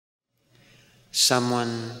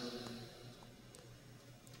Someone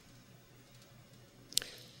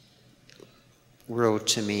wrote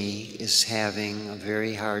to me is having a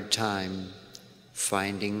very hard time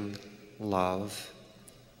finding love.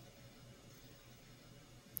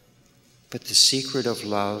 But the secret of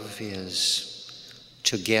love is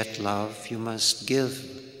to get love, you must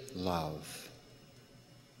give love.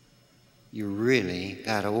 You really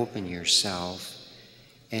got to open yourself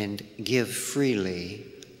and give freely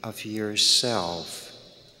of yourself.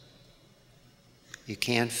 You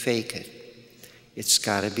can't fake it. It's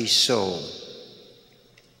got to be so.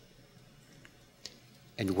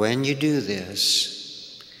 And when you do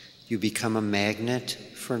this, you become a magnet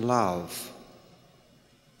for love.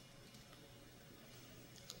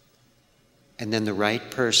 And then the right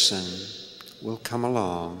person will come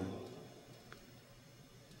along,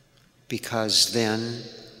 because then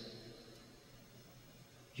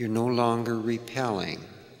you're no longer repelling.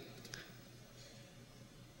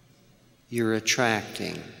 You're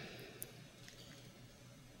attracting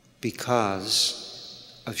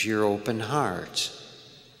because of your open heart.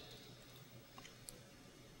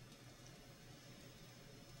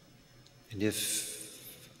 And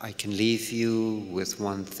if I can leave you with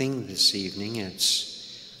one thing this evening,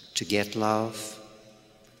 it's to get love,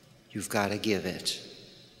 you've got to give it.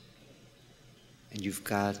 And you've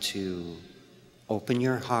got to open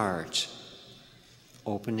your heart,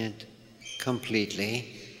 open it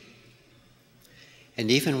completely. And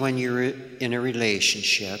even when you're in a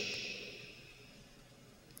relationship,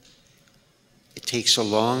 it takes a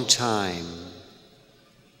long time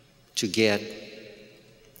to get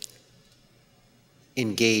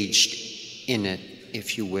engaged in it,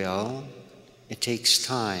 if you will. It takes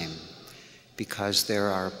time because there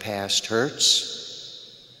are past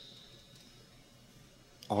hurts,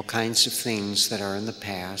 all kinds of things that are in the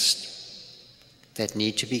past that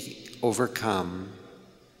need to be overcome.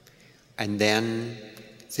 And then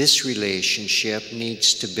this relationship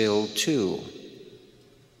needs to build too.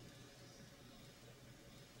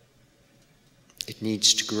 It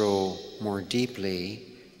needs to grow more deeply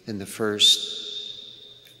than the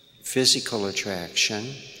first physical attraction,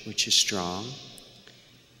 which is strong.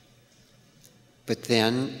 But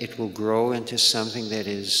then it will grow into something that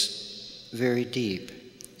is very deep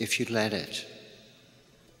if you let it.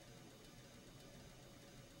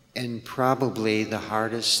 And probably the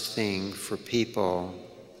hardest thing for people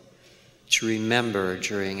to remember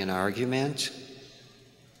during an argument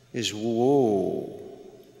is, whoa,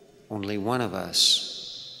 only one of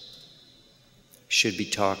us should be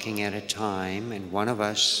talking at a time, and one of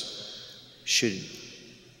us should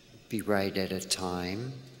be right at a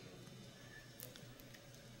time.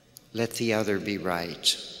 Let the other be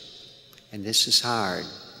right. And this is hard.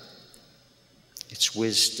 It's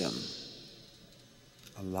wisdom.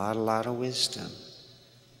 A lot of wisdom.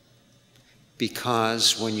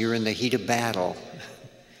 Because when you're in the heat of battle,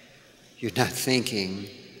 you're not thinking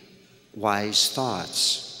wise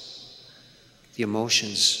thoughts. The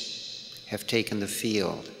emotions have taken the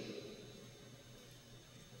field.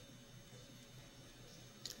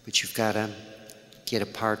 But you've got to get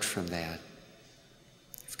apart from that.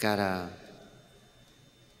 You've got to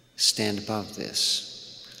stand above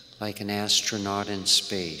this, like an astronaut in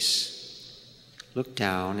space. Look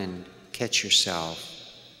down and catch yourself.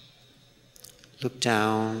 Look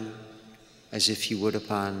down as if you would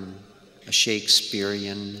upon a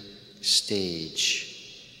Shakespearean stage.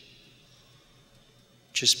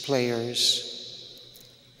 Just players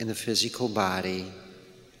in the physical body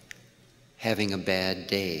having a bad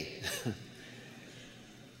day.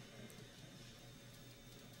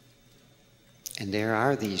 And there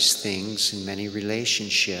are these things in many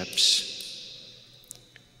relationships,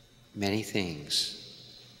 many things.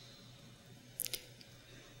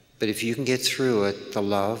 But if you can get through it, the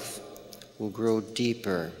love will grow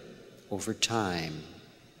deeper over time.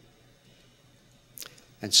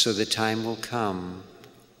 And so the time will come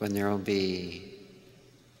when there will be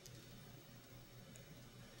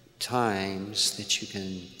times that you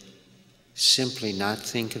can simply not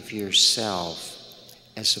think of yourself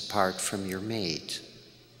as apart from your mate.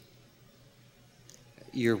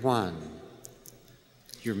 You're one.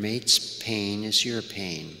 Your mate's pain is your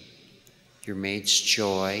pain. Your mate's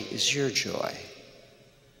joy is your joy.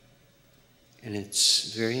 And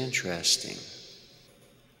it's very interesting.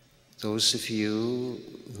 Those of you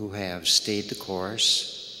who have stayed the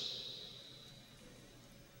course,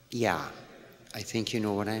 yeah, I think you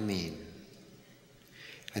know what I mean.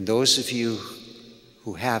 And those of you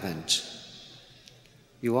who haven't,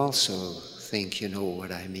 you also think you know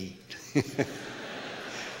what I mean.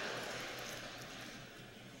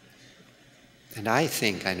 And I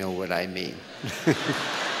think I know what I mean.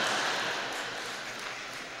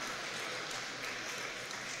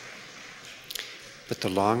 But the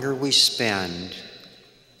longer we spend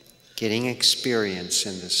getting experience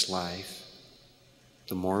in this life,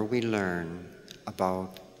 the more we learn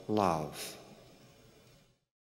about love.